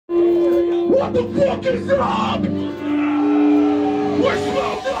What the fuck is up? We're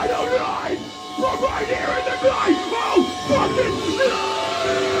SMOKED909! We're right here in the night! Oh, fucking night!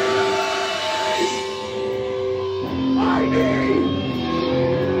 I need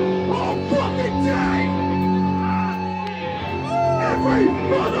all fucking day! Every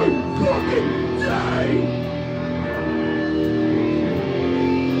motherfucking day!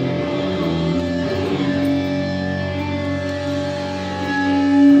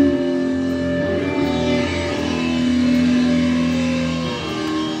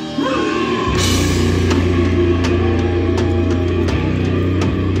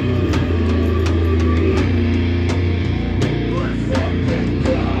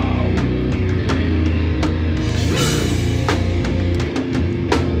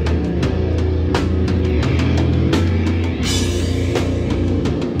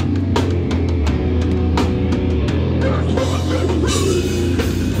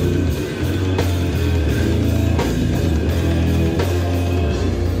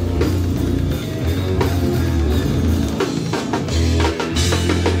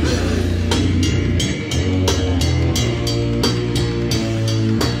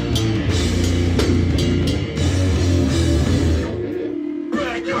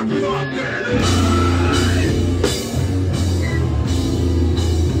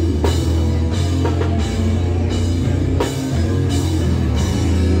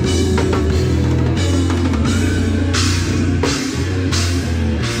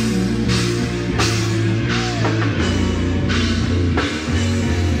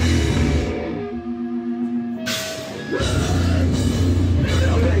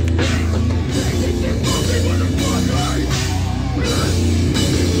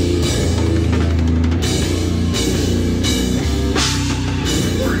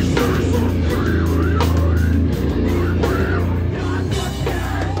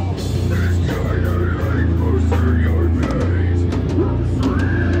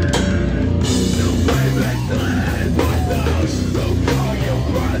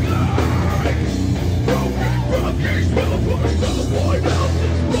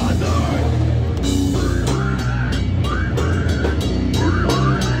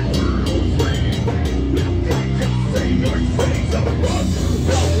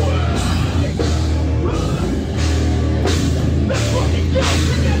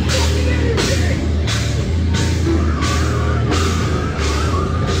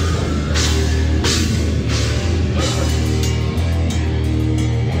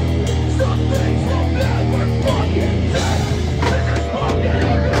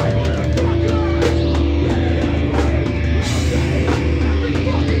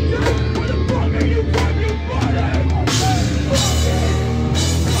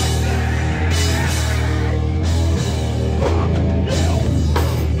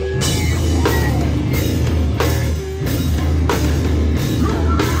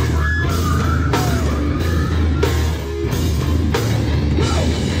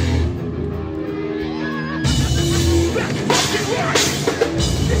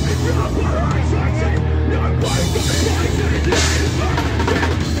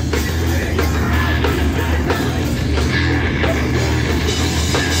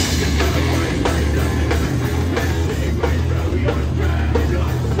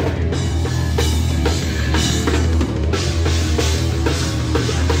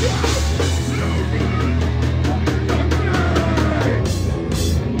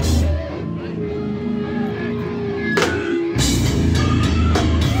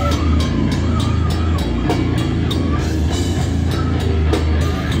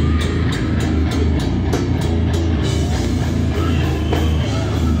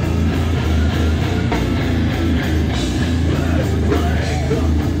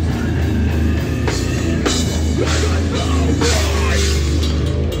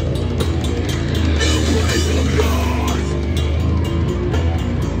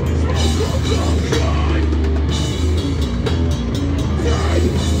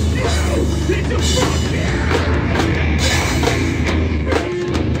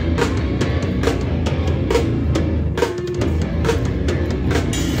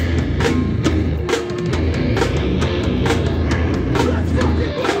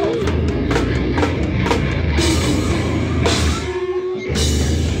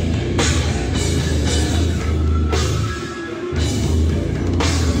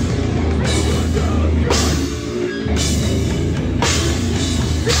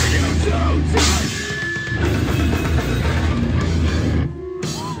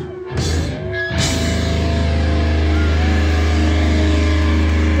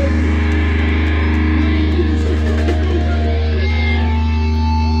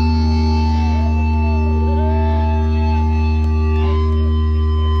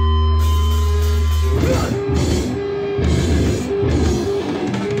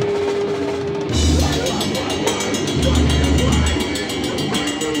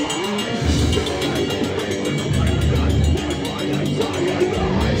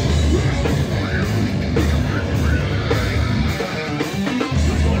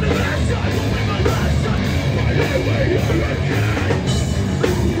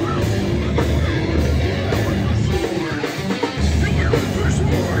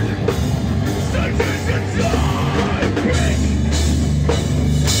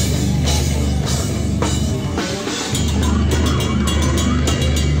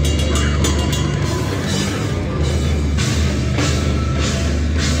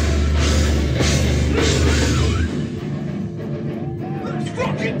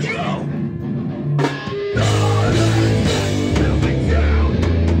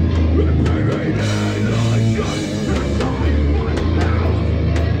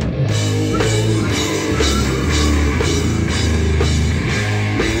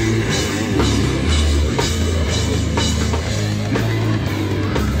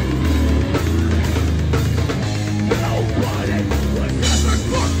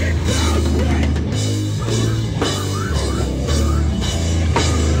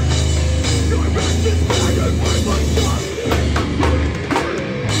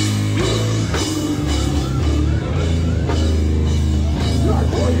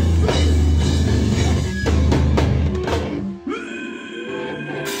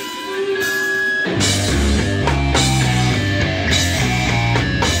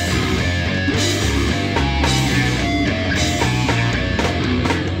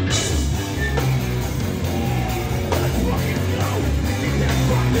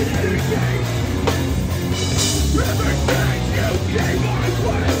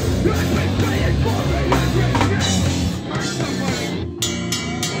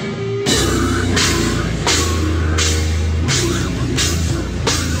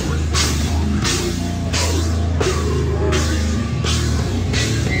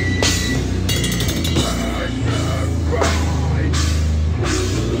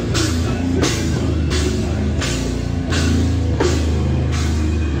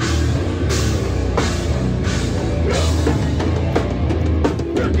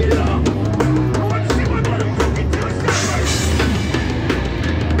 it up. I want to see my motherfucking dust numbers.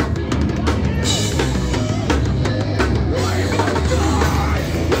 I am gonna die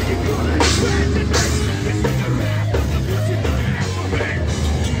when you call it abandonment. This is the rap of the pussy that I have for me.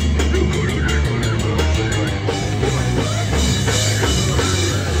 You couldn't even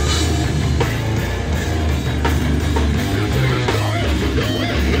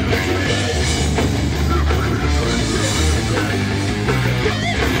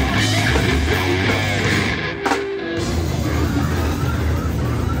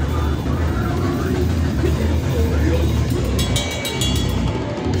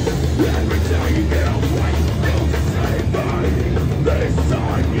every time you get away, you say mine. This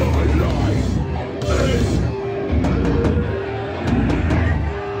on your life is.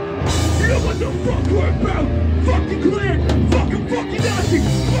 You know what the fuck we're about? Fucking Klan, fucking Nazi,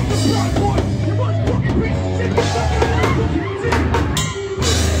 fucking Proud Boy, you motherfucking piece of shit, fucking dick.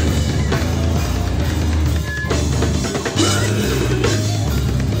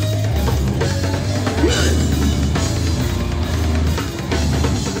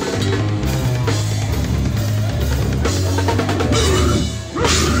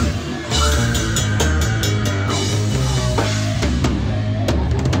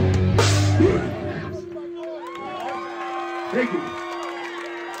 Thank you.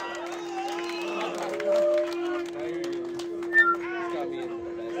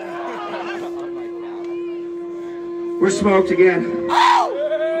 We're smoked again.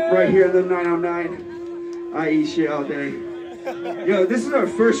 Right here in the 909. I eat shit all day. Yo, this is our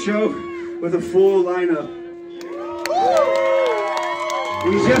first show with a full lineup.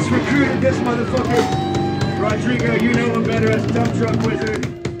 We just recruited this motherfucker. Rodrigo, you know him better as Dump Truck Wizard.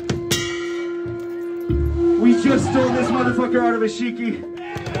 We just stole this motherfucker out of a shiki.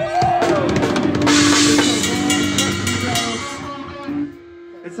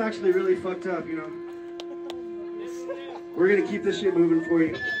 It's actually really fucked up, you know. We're gonna keep this shit moving for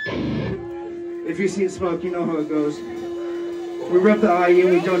you. If you've seen Smoke, you know how it goes. We rep the IE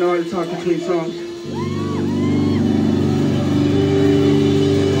and we don't know how to talk between songs.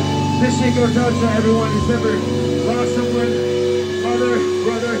 This shit goes out to everyone who's ever lost someone, mother,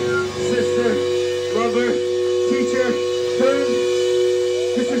 brother, sister, lover, teacher, friend.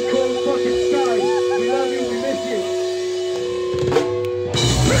 This is cold fucking sky. We love you, we miss you.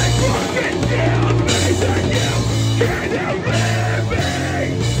 Big fucking down, amazing you. Can you live me?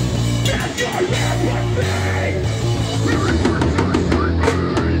 That's your empathy.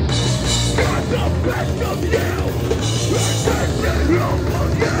 Got the best of you. And that's the hope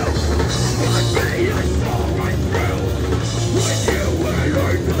of you. But me is all right through. When you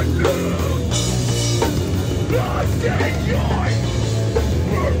learn to lose. Lost in joy.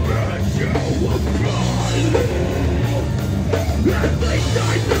 Prevent you of falling. At least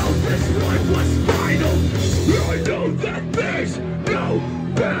I know this one was final. I know that there's no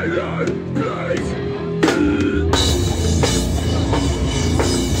better place.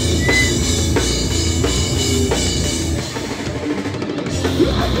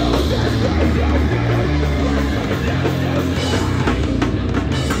 I know that there's no better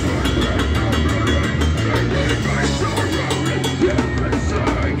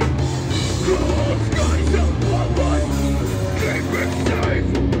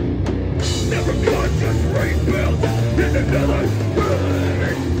never could just rebuild in another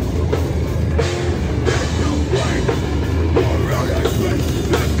place. There's no way or punishment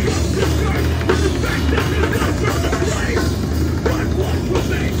that comes to serve with the fact that there's no further place. But what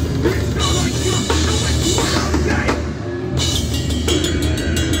remains is not like just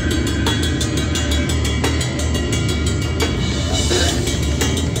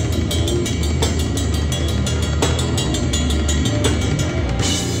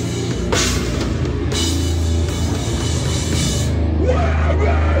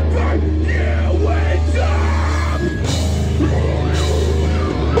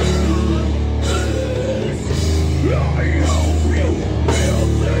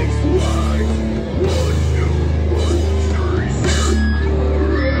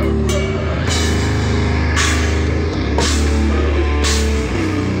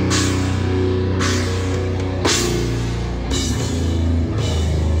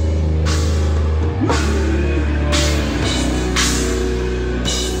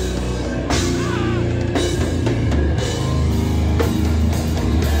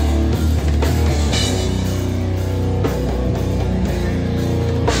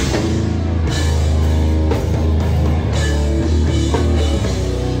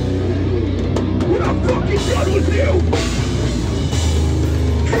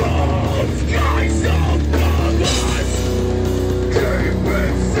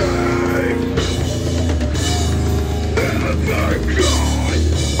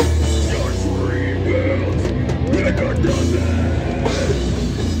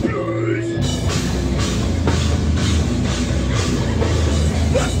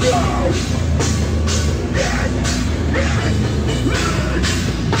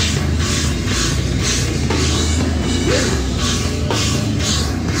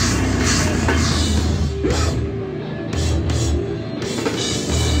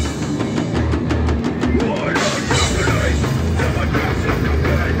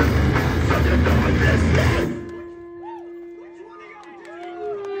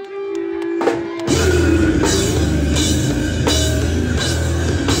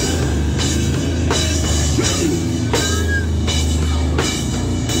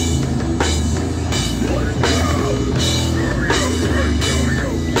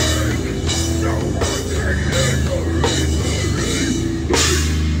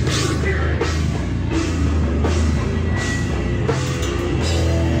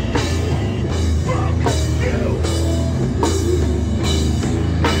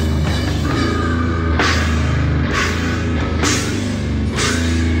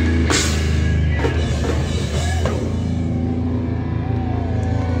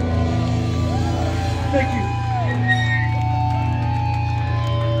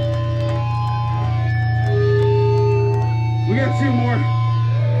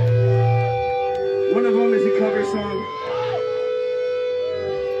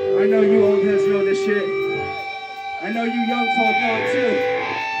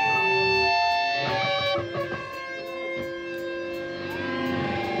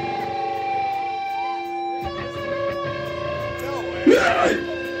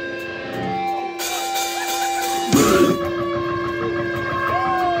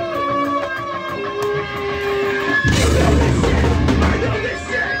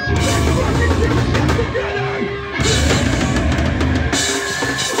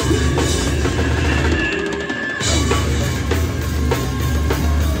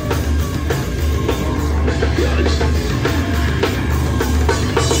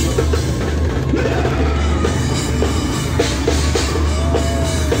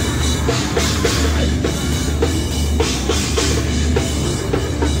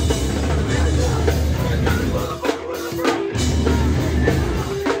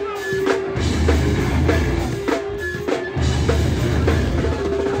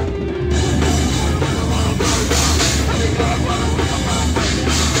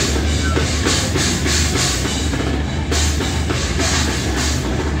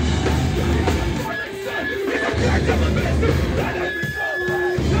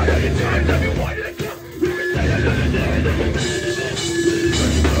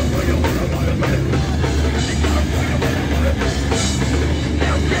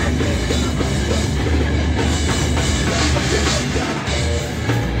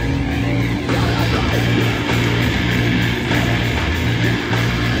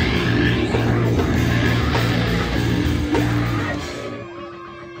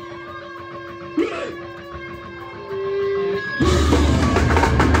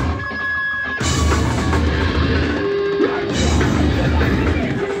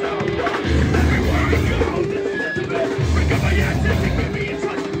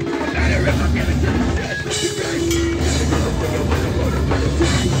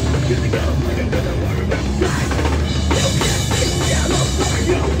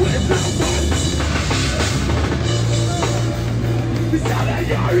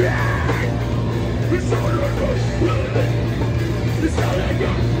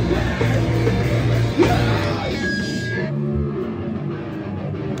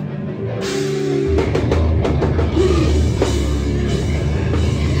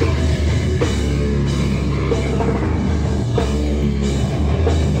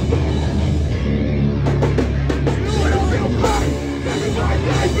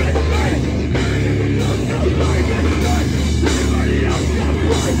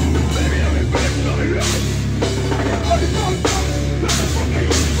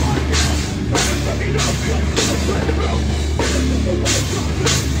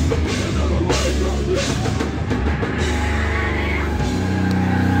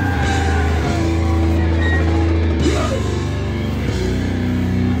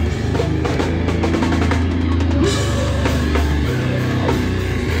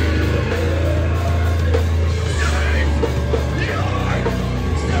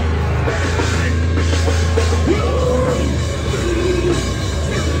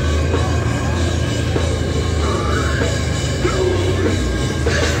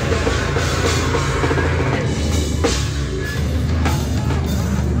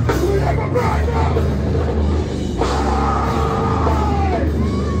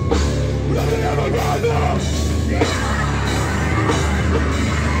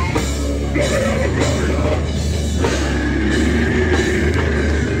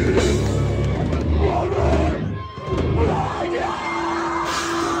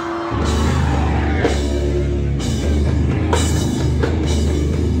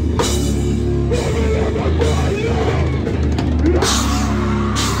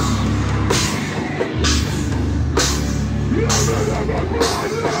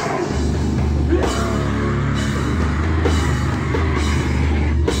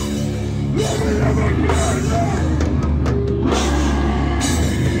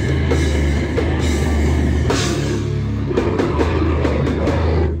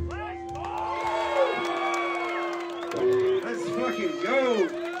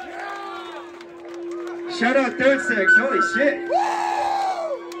third sex, holy shit.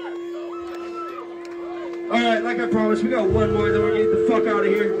 Alright, like I promised, we got one more, then we're gonna get the fuck out of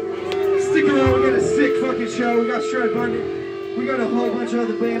here. Stick around, we got a sick fucking show. We got Shred Bundy. We got a whole bunch of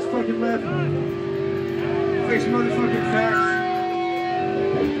other bands fucking left. Face motherfucking facts.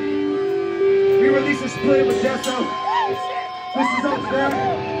 We released a split with Deso. This is up to them.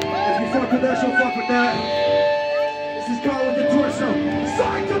 If you fuck with that, she'll fuck with that. This is called With the Torso.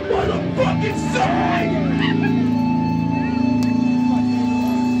 Sign to motherfucking sign!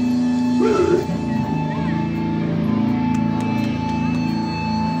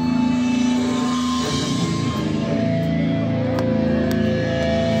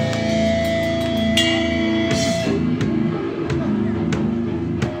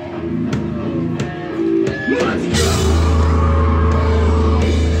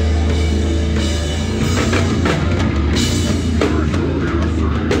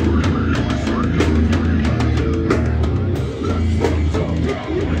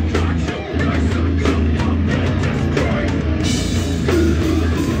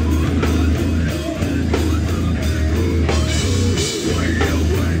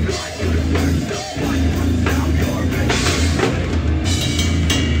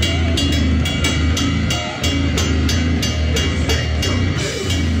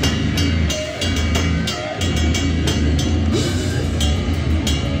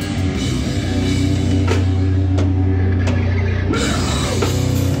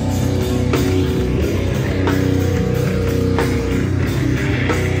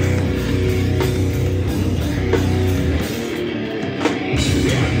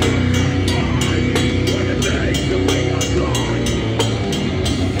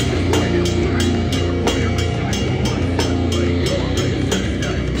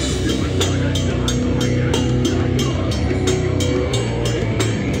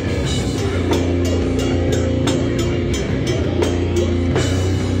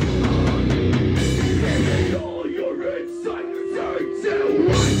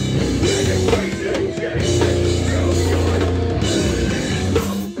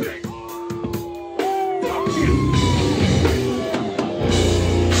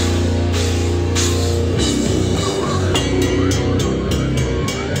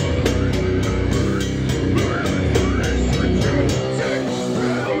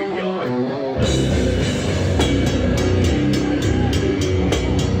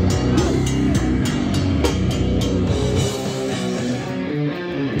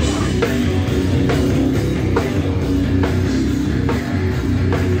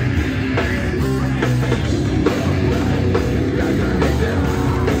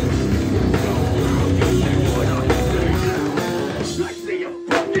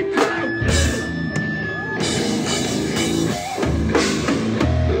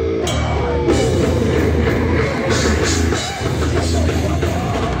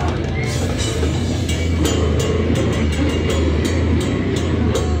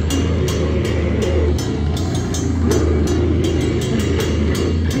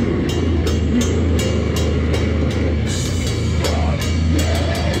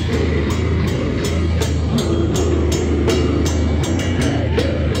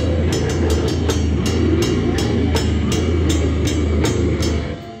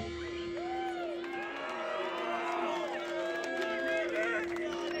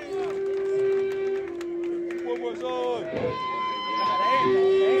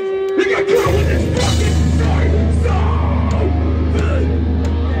 We got